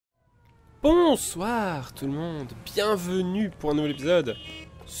Bonsoir tout le monde, bienvenue pour un nouvel épisode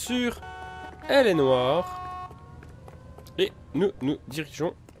sur Elle est Noire. Et nous nous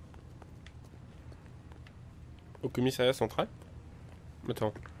dirigeons au commissariat central.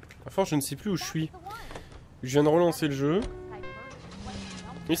 Attends, à force je ne sais plus où je suis. Je viens de relancer le jeu.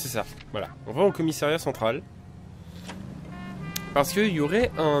 Oui c'est ça, voilà. On va au commissariat central. Parce qu'il y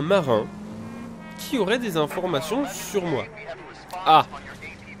aurait un marin qui aurait des informations sur moi. Ah!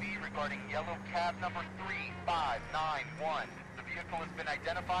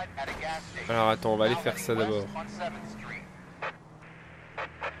 Alors attends, on va aller faire ça d'abord.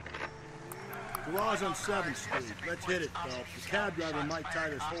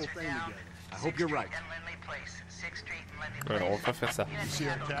 Alors on va faire ça.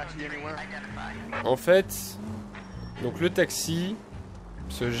 En fait, donc le taxi,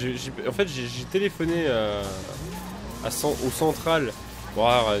 en fait j'ai téléphoné au central pour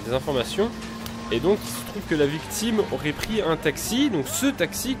avoir des informations. Et donc il se trouve que la victime aurait pris un taxi, donc ce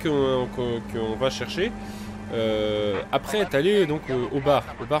taxi qu'on va chercher, après être allé donc au bar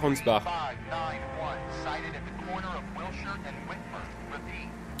Hans Bar.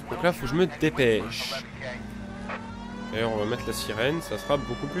 Donc là il faut que je me dépêche. D'ailleurs on va mettre la sirène, ça sera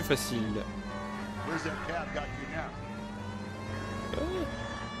beaucoup plus facile.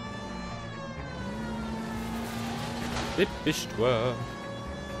 Dépêche-toi.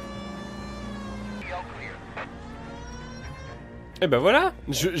 Et ben voilà,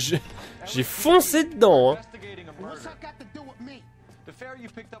 j'ai foncé dedans. Hein.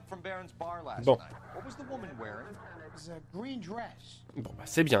 Bon. Bon bah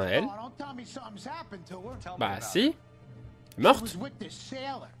c'est bien elle. Bah si. Morte.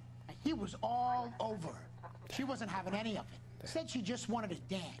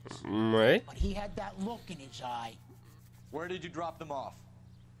 Ouais. Where did you drop them off?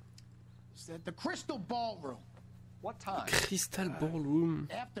 At the Crystal Ballroom. What time? Crystal Ballroom.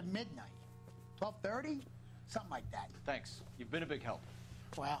 After midnight. 12:30? Something like that. Thanks. You've been a big help.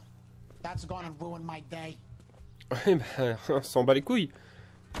 Well, that's gonna ruin my day. Ouais, bah, on s'en bat les couilles.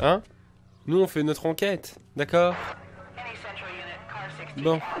 Hein? Nous, on fait notre enquête. D'accord?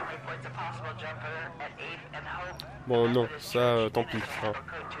 Bon. Bon, non. Ça, tant pis. Hein.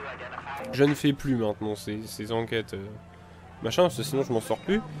 Je ne fais plus maintenant ces enquêtes. Machin, parce que sinon je m'en sors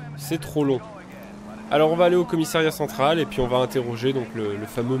plus. C'est trop long. Alors on va aller au commissariat central et puis on va interroger donc le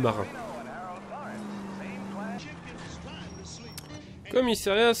fameux marin.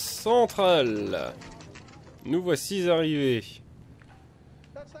 Commissariat central. Nous voici arrivés.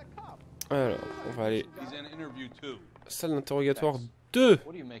 Alors, on va aller. Salle d'interrogatoire 2.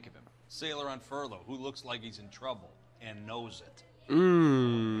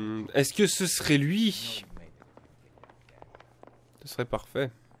 Est-ce que ce serait lui? Ce serait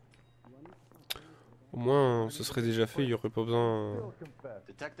parfait. Au moins, ce serait déjà fait, il n'y aurait pas besoin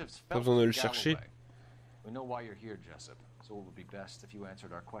de le chercher.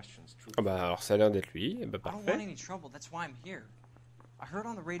 Ah bah alors ça a l'air d'être lui, et bah parfait. Oui.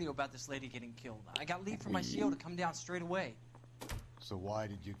 So why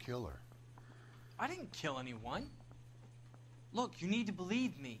did you kill her? I didn't kill anyone. Look, you need to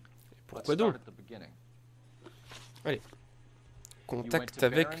believe me. Pourquoi donc? Allez. Contact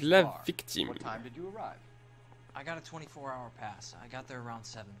avec la victime. I got a 24-hour pass. I got there around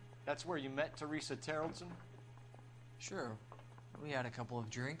 7. That's where you met Teresa Terrellson? Sure. We had a couple of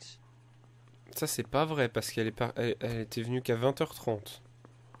drinks. Ça c'est pas vrai parce qu'elle était venue qu'à 20h30.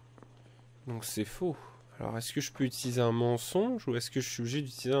 Donc c'est faux. Alors est-ce que je peux utiliser un mensonge ou est-ce que je suis obligé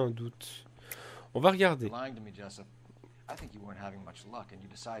d'utiliser un doute? On va regarder.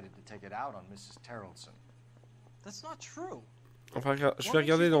 That's not true. Je vais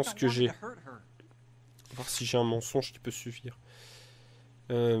regarder dans ce que j'ai. Voir si j'ai un mensonge qui peut suffire.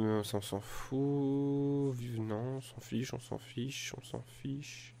 On s'en fout. Non, on s'en fiche, on s'en fiche, on s'en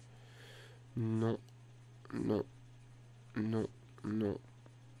fiche. Non. Non. Non. Non.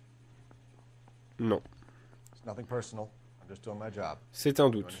 Non. C'est un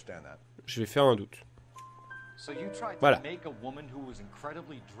doute. Je vais faire un doute. Voilà.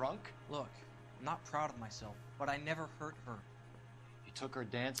 Look, I'm not proud of myself, but I never hurt her. You took her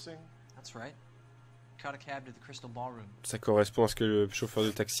dancing? That's right. Caught a cab to the Crystal Ballroom. Ça correspond à ce que le chauffeur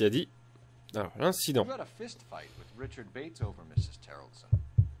de taxi a dit. Alors, l'incident. You had a fist fight with Richard Bates over Mrs. Terrellson.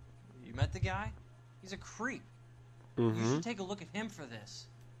 You met the guy? He's a creep. You should take a look at him for this.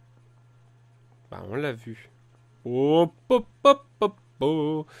 Bah, on l'a vu. Oh, pop, pop, pop,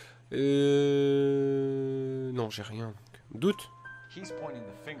 pop. Non, j'ai rien. Doute. He's pointing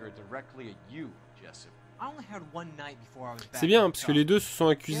the finger directly at you, Jessup. I only had one night before I was back C'est bien, in the parce que truck. les deux se sont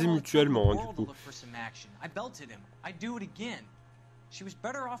accusés Gail had come to the mutuellement, hein, world du to coup. look for some action. I belted him. I'd do it again. She was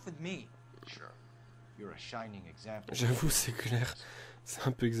better off with me. Sure. You're a shining example. J'avoue, c'est clair. C'est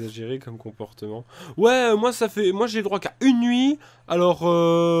un peu exagéré comme comportement. Ouais, moi ça fait, moi j'ai le droit qu'à une nuit. Alors,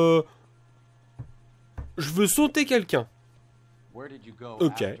 je veux sauter quelqu'un. Where did you go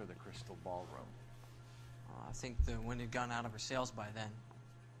Okay. after the crystal ballroom? I think the wind had gone out of her sails by then.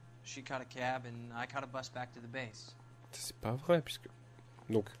 She caught a cab and I caught a bus back to the base. C'est pas vrai, puisque...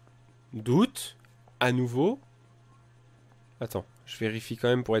 Donc, doute, à nouveau. Attends, je vérifie quand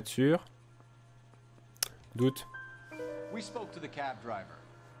même pour être sûr. Doute. We spoke to the cab driver.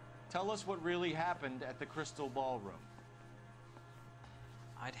 Tell us what really happened at the crystal ballroom.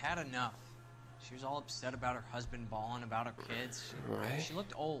 I'd had enough. She was all upset about her husband balling about her kids. Ouais. She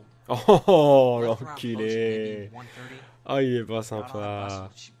looked old. Oh, Left around close, l'enculé. maybe 1:30. Ah, il est pas Got on a bus sympa. and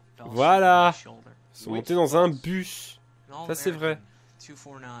she fell asleep Voilà. on my shoulder. Ils sont montés dans un bus. An Ça, c'est vrai. All-American,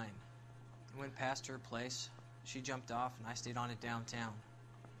 249. We went past her place. She jumped off and I stayed on it downtown.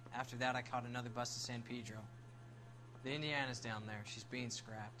 After that, I caught another bus to San Pedro. The Indiana's down there. She's being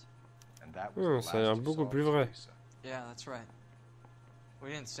scrapped. And that was the Ça a l'air last you beaucoup saw plus of vrai. Teresa. Yeah, that's right. We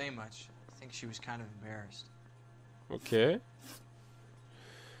didn't say much. I think she was kind of embarrassed. Ok.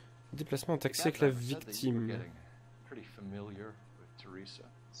 Déplacement en The taxi cab avec la driver said that you were victime. getting pretty familiar with Teresa.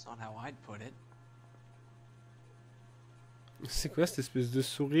 It's not how I'd put it. C'est quoi cette espèce de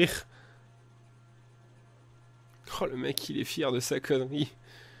sourire? Oh, le mec, il est fier de sa connerie.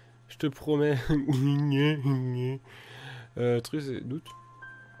 Je te promets. Truc, c'est doute.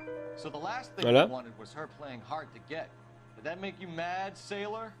 So the last thing Voilà. you wanted was her playing hard to get. Did that make you mad,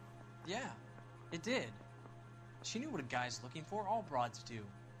 sailor? Yeah, it did. She knew what a guy's looking for. All broads do.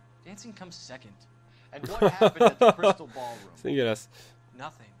 Dancing comes second. And what happened at the crystal ballroom? C'est dégueulasse.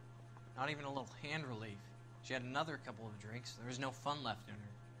 Nothing. Not even a little hand relief. She had another couple of drinks. There was no fun left in her.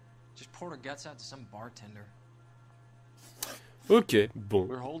 Just poured her guts out to some bartender. Ok, bon.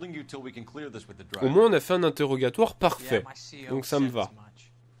 We're holding you till we can clear this with the Au driver. moins, on a fait un interrogatoire Yeah, parfait. my CEO Donc ça me said va. as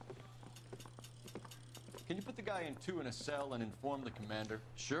much. Can you put the guy in two in a cell and inform the commander?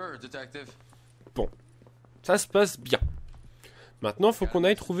 Sure, detective. Bon. Ça se passe bien. Maintenant, faut qu'on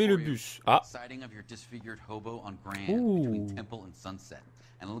aille trouver le bus. Ah, Sighting of your disfigured hobo on Grand Ooh. between Temple and Sunset.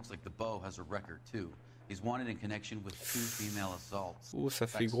 And it looks like the beau has a record too. He's wanted in connection with 2 female assaults. oh, ça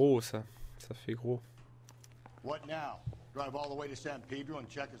fait gros, ça. Ça fait gros. What now? Drive all the way to San Pedro and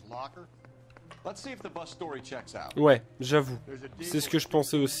check his locker? Let's see if the bus story checks out. Ouais, j'avoue. There's a C'est ce que je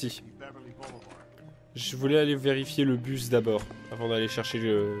pensais aussi. Beverly Boulevard. Je voulais aller vérifier le bus d'abord, avant d'aller chercher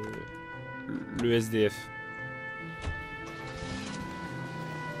le SDF.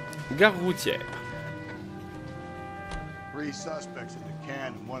 Gare routière. 3 suspects in the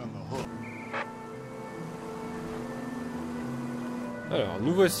can and 1 on the hook. Alors,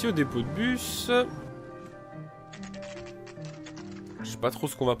 nous voici au dépôt de bus. Je sais pas trop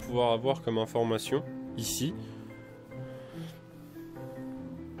ce qu'on va pouvoir avoir comme information ici.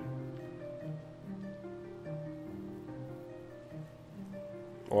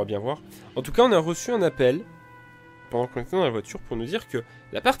 On va bien voir. En tout cas, on a reçu un appel pendant qu'on était dans la voiture pour nous dire que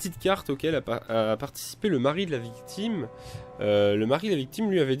la partie de cartes auquel a participé le mari de la victime,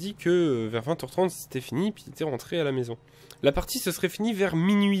 lui avait dit que vers 20h30 c'était fini, puis il était rentré à la maison. La partie se serait finie vers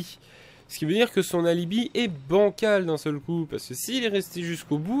minuit. Ce qui veut dire que son alibi est bancal d'un seul coup, parce que s'il est resté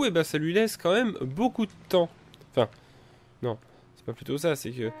jusqu'au bout, et ben ça lui laisse quand même beaucoup de temps. Enfin, non, c'est pas plutôt ça,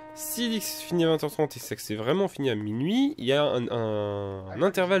 c'est que s'il dit que c'est fini à 20h30 et c'est que c'est vraiment fini à minuit, il y a un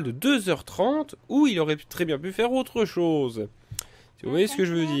intervalle de 2h30 où il aurait très bien pu faire autre chose. Si vous voyez ce que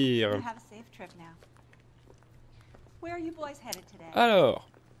je veux dire. Alors,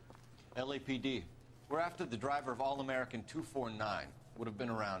 LAPD. We're after the driver of All-American 249. Would have been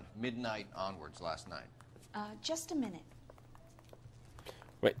around midnight onwards last night. Just a minute.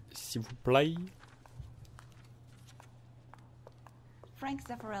 ouais, s'il vous plaît. Frank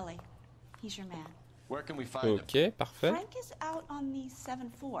Zeffirelli. He's your man. Where can we find him? Ok, parfait. Frank is out on the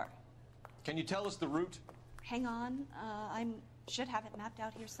 7-4. Can you tell us the route? Hang on. I should have it mapped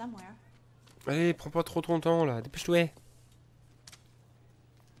out here somewhere. Allez, prends pas trop ton temps là, dépêche-toi.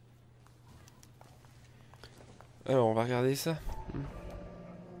 Alors, on va regarder ça.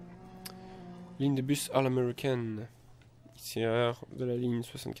 Ligne de bus All-American. Itinéraire de la ligne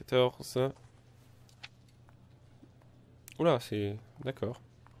 74. Oula, c'est... D'accord.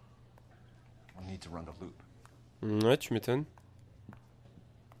 We'll need to run the loop. Ouais, tu m'étonnes.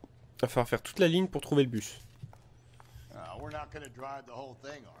 Il va falloir faire toute la ligne pour trouver le bus. We're not gonna drive the whole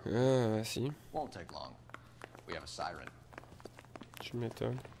thing, are we? Ah, si. Won't take long. We have a siren. Tu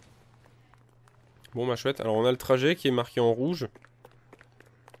m'étonnes. Bon bah chouette, alors on a le trajet qui est marqué en rouge.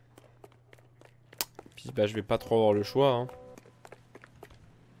 Puis bah je vais pas trop avoir le choix. Hein.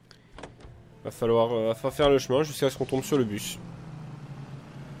 Va falloir faire le chemin jusqu'à ce qu'on tombe sur le bus.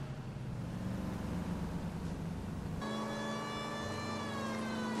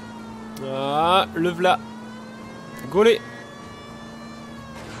 Ah, le v'là. Gaulé.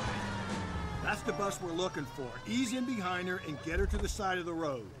 That's the bus we're looking for. Ease in behind her and get her to the side of the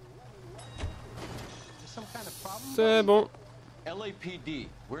road. C'est bon. LAPD,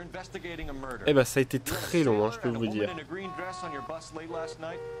 we're investigating a murder. Eh bah ça a été très long, hein, je peux vous dire. In a green dress on your bus late last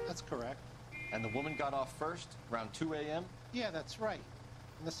night? That's correct. And the woman got off first, around 2 a.m.? Yeah, that's right.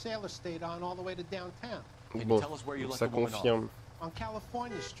 And the sailor stayed on all the way to downtown. Bon, ça confirme. On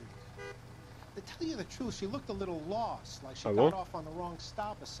California Street. To tell you the truth, she looked a little lost, like she Ah got bon? off on the wrong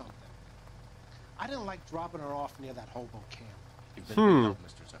stop or something. I didn't like dropping her off near that hobo camp. You've been a good help,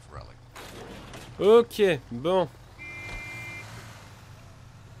 Mr. Zeffirelli. Ok, bon.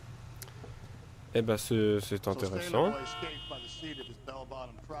 Eh bah c'est intéressant.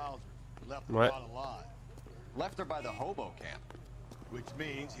 Ouais. Left her by the hobo camp. Which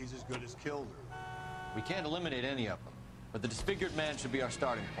means he's as good as killed her. We can't eliminate any of them, but the disfigured man should be our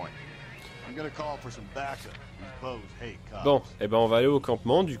starting point. I'm gonna call for some backup. These bows hate cops. Bon, eh ben on va aller au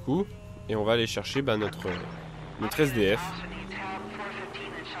campement du coup. Et on va aller chercher bah, notre SDF.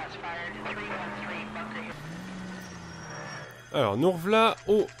 Alors nous revoilà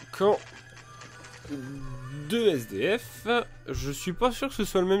au camp de SDF. Je suis pas sûr que ce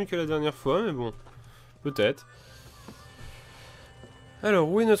soit le même que la dernière fois, mais bon, peut-être. Alors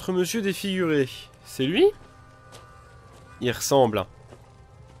où est notre monsieur défiguré? C'est lui? Il ressemble. Hein.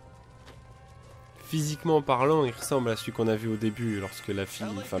 Physiquement parlant, il ressemble à celui qu'on a vu au début lorsque la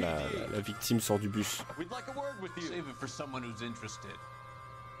fille, enfin la victime sort du bus.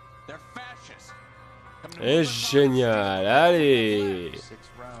 Et génial, allez.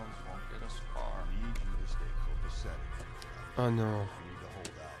 Oh non.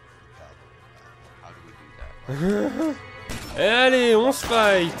 Et allez, on se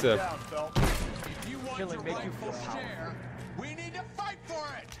fight.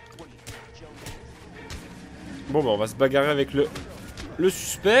 Bon bah on va se bagarrer avec le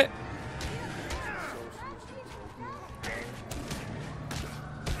suspect.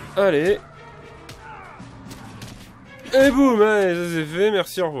 Allez. Et boum, allez, ça c'est fait,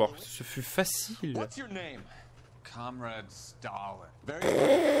 merci, au revoir. Ce fut facile. What's your name? Comrade Stalin. Very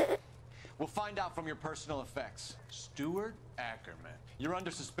good. We'll find out from your personal effects. Stuart Ackerman. You're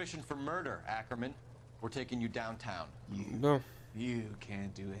under suspicion for murder, Ackerman. We're taking you downtown. Bon. You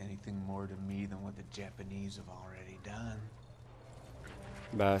can't do anything more to me than what the Japanese have already done.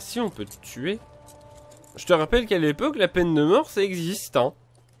 Bah si, on peut te tuer. Je te rappelle qu'à l'époque, la peine de mort, ça existe, hein.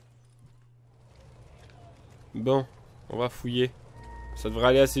 Bon, on va fouiller. Ça devrait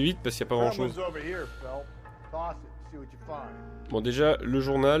aller assez vite parce qu'il n'y a pas grand chose. Bon déjà, le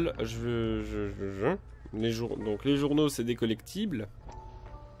journal, donc les journaux c'est des collectibles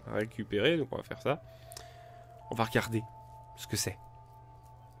à récupérer, donc on va faire ça. On va regarder ce que c'est.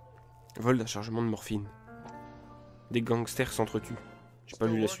 Vol d'un chargement de morphine. Des gangsters s'entretuent. J'ai pas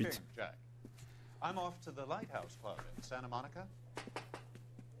lu la suite. I'm off to the Lighthouse Club in Santa Monica.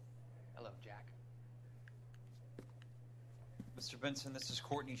 Hello, Jack. Mr. Benson, this is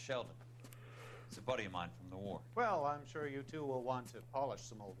Courtney Sheldon. It's a buddy of mine from the war. Well, I'm sure you two will want to polish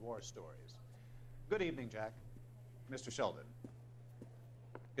some old war stories. Good evening, Jack. Mr. Sheldon.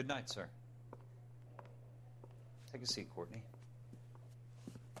 Good night, sir. Take a seat, Courtney.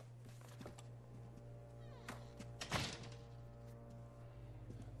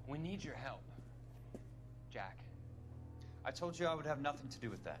 We need your help, Jack. I told you I would have nothing to do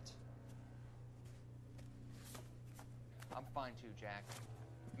with that. I'm fine too, Jack.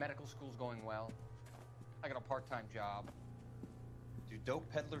 Medical school's going well. I got a part-time job. Do dope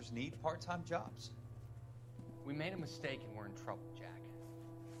peddlers need part-time jobs? We made a mistake and we're in trouble, Jack.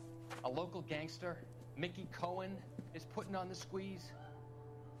 A local gangster, Mickey Cohen, is putting on the squeeze.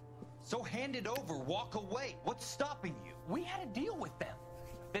 So hand it over, walk away. What's stopping you? We had a deal with them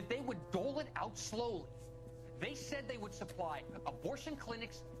that they would dole it out slowly. They said they would supply abortion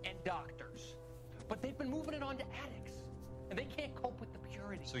clinics and doctors, but they've been moving it on to addicts, and they can't cope with the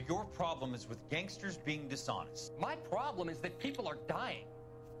purity. So your problem is with gangsters being dishonest. My problem is that people are dying,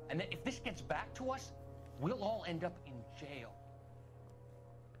 and that if this gets back to us, we'll all end up in jail.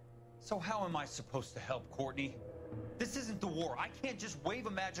 So how am I supposed to help, Courtney? This isn't the war. I can't just wave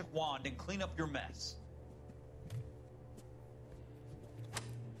a magic wand and clean up your mess.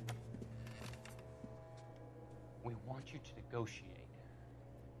 We want you to negotiate,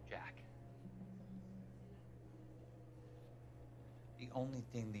 Jack. The only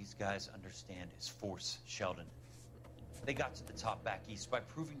thing these guys understand is force, Sheldon. They got to the top back east by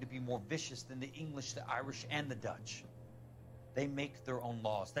proving to be more vicious than the English, the Irish, and the Dutch. They make their own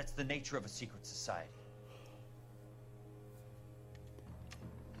laws. That's the nature of a secret society.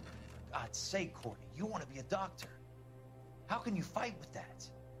 For God's sake, Courtney, you want to be a doctor. How can you fight with that?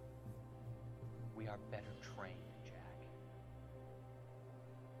 We are better trained, Jack.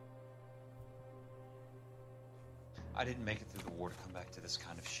 I didn't make it through the war to come back to this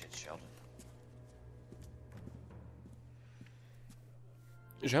kind of shit, Sheldon.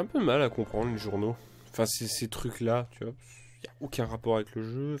 J'ai un peu mal à comprendre les journaux. Enfin, ces trucs-là, tu vois. Il n'y a aucun rapport avec le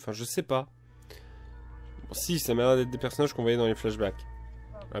jeu. Enfin, je sais pas. Bon, si, ça m'a l'air d'être des personnages qu'on voyait dans les flashbacks.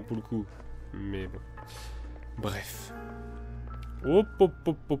 Ah, pour le coup. Mais bon. Bref. Hop, hop,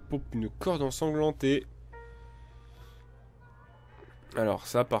 hop, hop, hop. Une corde ensanglantée. Alors,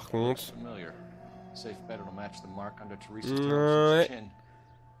 ça, par contre... Ouais.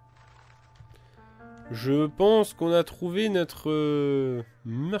 Je pense qu'on a trouvé notre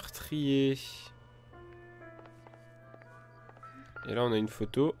meurtrier. Et là, on a une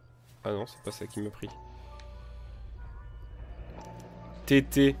photo. Ah non, c'est pas ça qui m'a pris.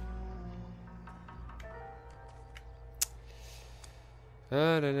 Tété.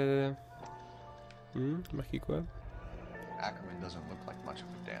 Ah là là là. Marqué quoi? Ackerman doesn't look like much of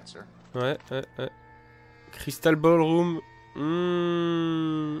a dancer. Ouais, ouais, ouais. Crystal Ballroom.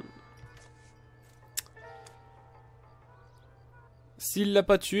 S'il l'a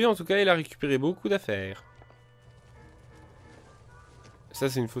pas tué, en tout cas, il a récupéré beaucoup d'affaires. Ça,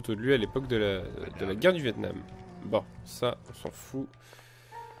 c'est une photo de lui à l'époque de la guerre du Vietnam. Bon, ça, on s'en fout.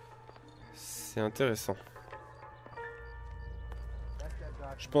 C'est intéressant.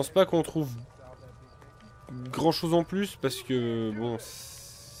 Je pense pas qu'on trouve grand chose en plus, parce que, bon,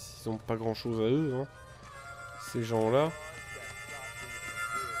 ils ont pas grand chose à eux, hein, ces gens-là.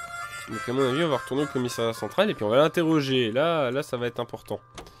 Donc à mon avis, on va retourner au commissariat central et puis on va l'interroger. Là, ça va être important.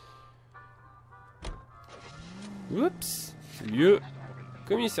 Oups. Lieu.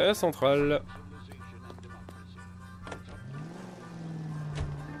 Commissariat central.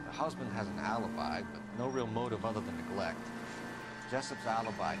 The husband has an alibi, but no real motive other than neglect. Jessup's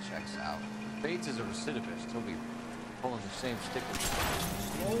alibi checks out. Bates is a recidivist. He'll be pulling the same stick as...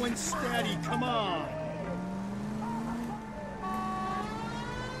 Slow and steady, come on!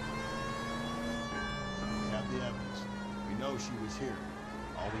 The evidence. We know she was here.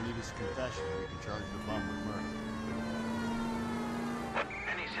 All we need is a confession and we can charge the bum with murder.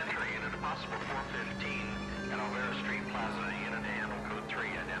 Any Century unit, possible 415 at Olvera Street Plaza, unit handle code 3,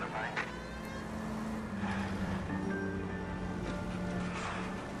 identified.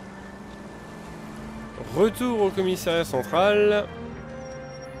 Retour au commissariat central.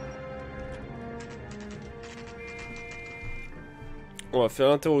 On va faire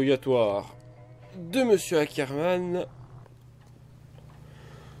l'interrogatoire de Monsieur Ackerman.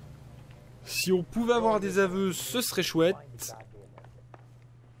 Si on pouvait avoir des aveux, ce serait chouette.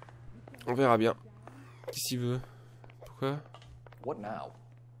 On verra bien. Qu'est-ce qu'il veut? Pourquoi? What now?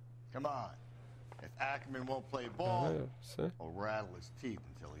 Come on. If Ackerman won't play ball, I'll rattle his teeth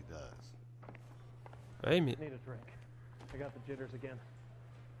until he does. Ouais, mais... Need a drink. I got the jitters again.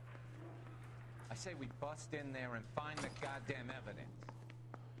 I say we bust in there and find the goddamn evidence.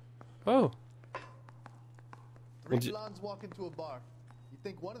 Oh.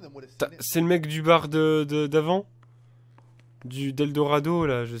 C'est le mec du bar d'avant, du d'Eldorado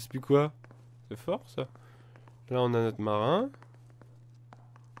là, je sais plus quoi. C'est fort ça. Là on a notre marin.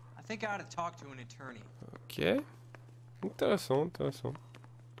 Ok. Intéressant, intéressant.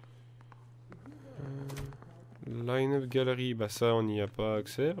 Line-up galerie, bah ça on n'y a pas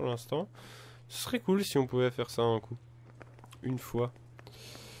accès pour l'instant. Ce serait cool si on pouvait faire ça un coup. Une fois.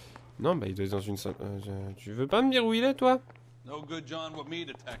 Non, bah il doit être dans une salle. Tu veux pas me dire où il est, toi? No good John with me,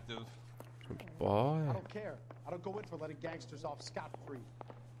 detective. Oh, ouais. I don't care. I don't go in for letting gangsters off scot-free.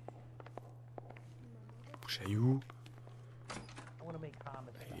 Chaillou. Il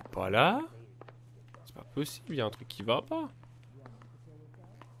est pas là? C'est pas possible, il y a un truc qui va pas.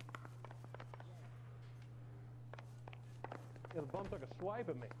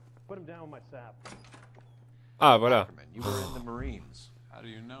 Ah, voilà. You were in the Marines. How do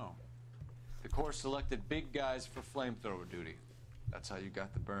you know? The Corps selected big guys for flamethrower duty. That's how you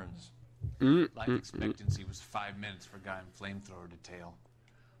got the burns. Life expectancy was 5 minutes for a guy in flamethrower detail.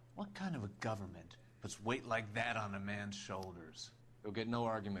 What kind of a government puts weight like that on a man's shoulders? You'll get no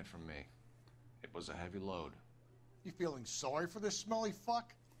argument from me. It was a heavy load. You feeling sorry for this smelly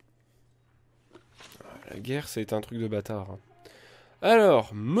fuck? La guerre, c'est un truc de bâtard.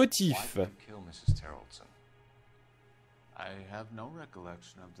 Alors, motif. I have no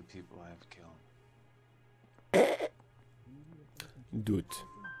recollection of the people I have killed. Doute.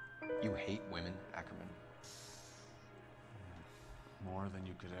 You hate women, Ackerman? More than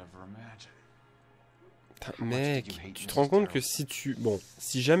you could ever imagine. Putain, mec, tu te rends compte que si tu... Bon,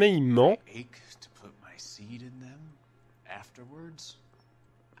 si jamais il ment... Ache to put my seed in them. Afterwards,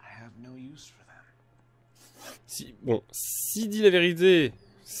 I have no use for them. Si, bon, s'il dit la vérité,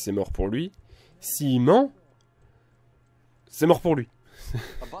 c'est mort pour lui. S'il ment, c'est mort pour lui.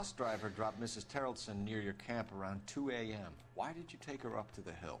 A bus driver dropped Mrs. Terrellson near your camp around 2 a.m. Why did you take her up to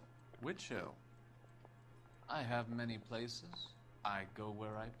the hill? Which hill? I have many places. I go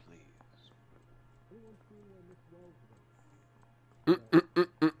where I please.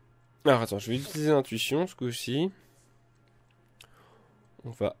 Alors attends, je vais utiliser l'intuition ce coup-ci.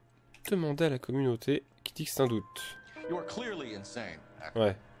 On va demander à la communauté qui dit que c'est un doute. You are clearly insane, Ackerman.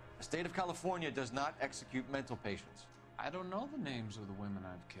 Ouais. The state of California does not execute mental patients. I don't know the names of the women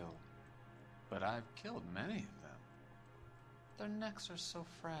I've killed, but I've killed many of them. Their necks are so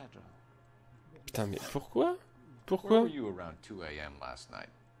fragile. Putain, mais pourquoi? Where Pourquoi? were you around 2 a.m. last night?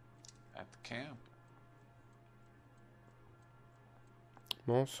 At the camp.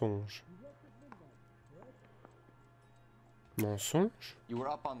 Mensonge. Mensonge? You were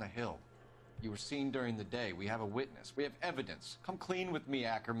up on the hill. You were seen during the day. We have a witness. We have evidence. Come clean with me,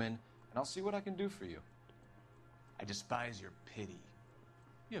 Ackerman, and I'll see what I can do for you. I despise your pity.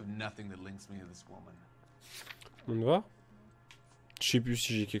 You have nothing that links me to this woman. On y va? Je sais plus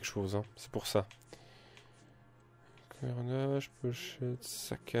si j'ai quelque chose, hein. C'est pour ça. Carnage, pochette,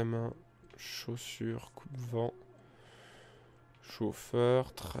 sac à main, chaussures, coupe-vent,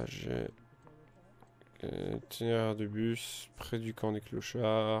 chauffeur, trajet, itinéraire de bus, près du camp des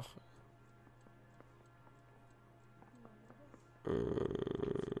clochards.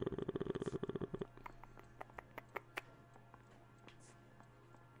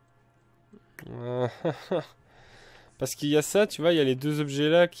 Parce qu'il y a ça, tu vois, il y a les deux objets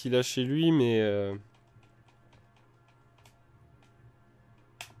là qu'il a chez lui, mais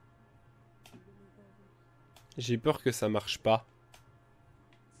j'ai peur que ça marche pas.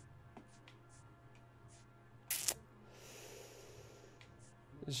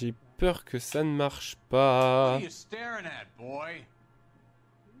 J'ai peur que ça ne marche pas.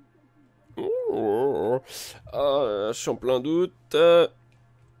 Oh, je suis en plein doute.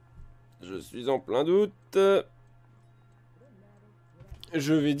 Je suis en plein doute.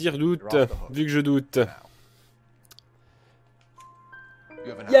 Je vais dire doute, vu que je doute.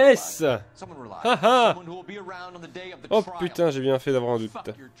 Yes! Haha! Oh putain, j'ai bien fait d'avoir un doute.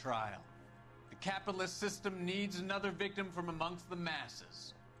 Capitalist system needs another victim from amongst the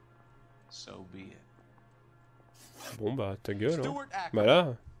masses. So be it. Bon bah ta gueule. Hein. Bah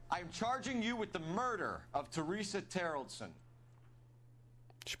là. I am charging you with the murder of Teresa Terrellson.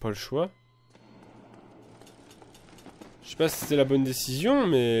 J'ai pas le choix. Je sais pas si c'était la bonne décision,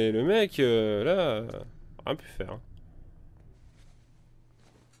 mais le mec là, rien pu faire. Hein.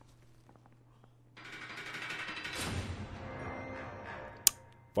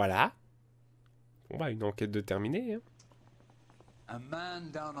 Voilà. Bon bah une enquête de terminée. Hein. A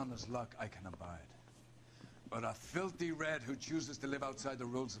man down on his luck I can abide. But a filthy red who chooses to live outside the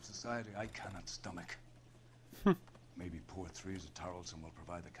rules of society I cannot stomach. Maybe poor Teresa Terrellson will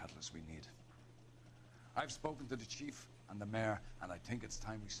provide the catalyst we need. I've spoken to the chief and the mayor, and I think it's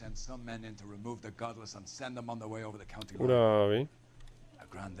time we send some men in to remove the godless and send them on their way over the county line. Oula, oui. A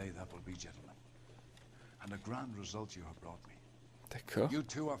grand day that will be, gentlemen. And a grand result you have brought me. D'accord. You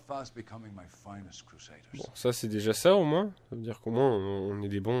two are fast becoming my finest crusaders. Bon, ça c'est déjà ça au moins. Ça veut dire qu'au moins on est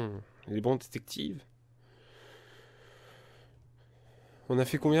des bons détectives. On a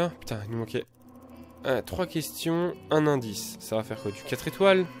fait combien? Putain, il nous manquait 3 questions, un indice. Ça va faire quoi? Du 4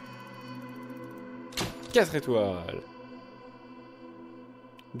 étoiles? 4 étoiles.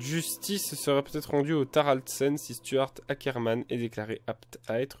 Justice serait peut-être rendue au Taraldsen si Stuart Ackerman est déclaré apte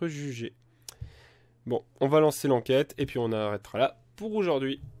à être jugé. Bon, on va lancer l'enquête et puis on arrêtera là pour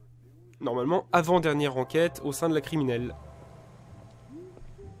aujourd'hui. Normalement, avant-dernière enquête au sein de la criminelle.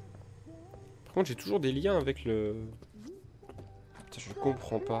 Par contre, j'ai toujours des liens avec le... Putain, je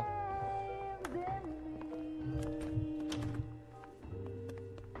comprends pas.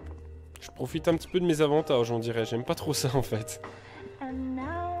 Je profite un petit peu de mes avantages, j'en dirais. J'aime pas trop ça, en fait.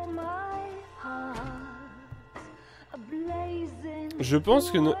 Je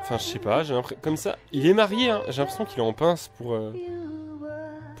pense que... Enfin, je sais pas, j'ai l'impression... Comme ça, il est marié, hein. J'ai l'impression qu'il est en pince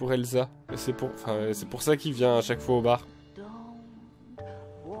pour Elsa. C'est pour ça qu'il vient à chaque fois au bar.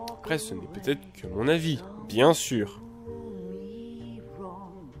 Après, ce n'est peut-être que mon avis, bien sûr.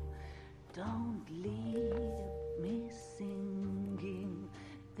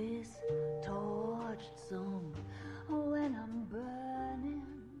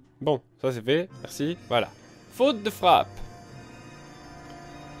 Ça c'est fait, merci, voilà. Faute de frappe.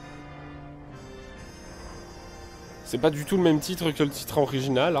 C'est pas du tout le même titre que le titre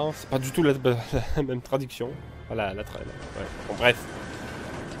original, hein. C'est pas du tout la même traduction. Voilà, ouais. Bon, bref.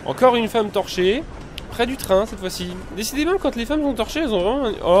 Encore une femme torchée, près du train cette fois-ci. Décidément, quand les femmes sont torchées, elles ont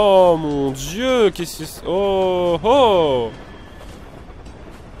vraiment... Oh mon dieu, qu'est-ce que c'est... Oh oh.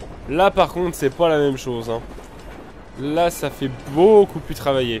 Là par contre, c'est pas la même chose, hein. Là, ça fait beaucoup plus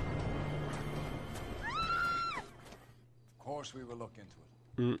travailler.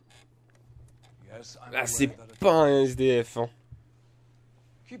 Mm. Là, c'est pas un SDF, hein.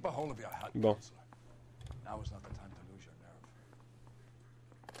 Bon.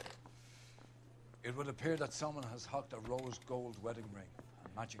 It would appear that someone has hocked a rose gold wedding ring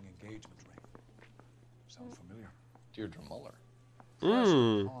and matching engagement ring. Sound familiar? Deirdre Muller.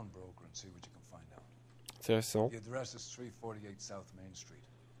 Pawnbroker and see what you can find out. Intéressant. The address is 348 South Main Street.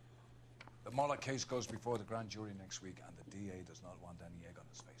 The Muller case goes before the grand jury next week, and the DA does not want any egg on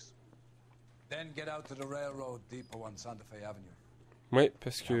his face. Then get out to the railroad depot on Santa Fe Avenue. Ouais,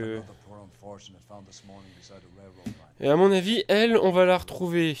 parce que... Another poor unfortunate found this morning beside a railroad line. Et à mon avis, elle, on va la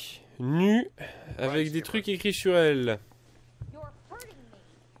retrouver nue, avec des trucs écrits sur elle.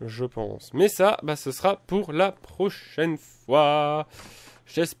 Je pense. Mais ça, bah, ce sera pour la prochaine fois.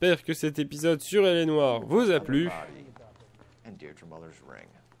 J'espère que cet épisode sur Elle est Noire vous a plu.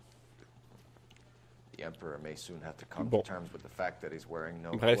 Bon.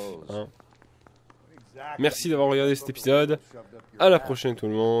 Bref. Hein. Merci d'avoir regardé cet épisode. À la prochaine tout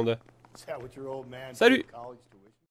le monde. Salut!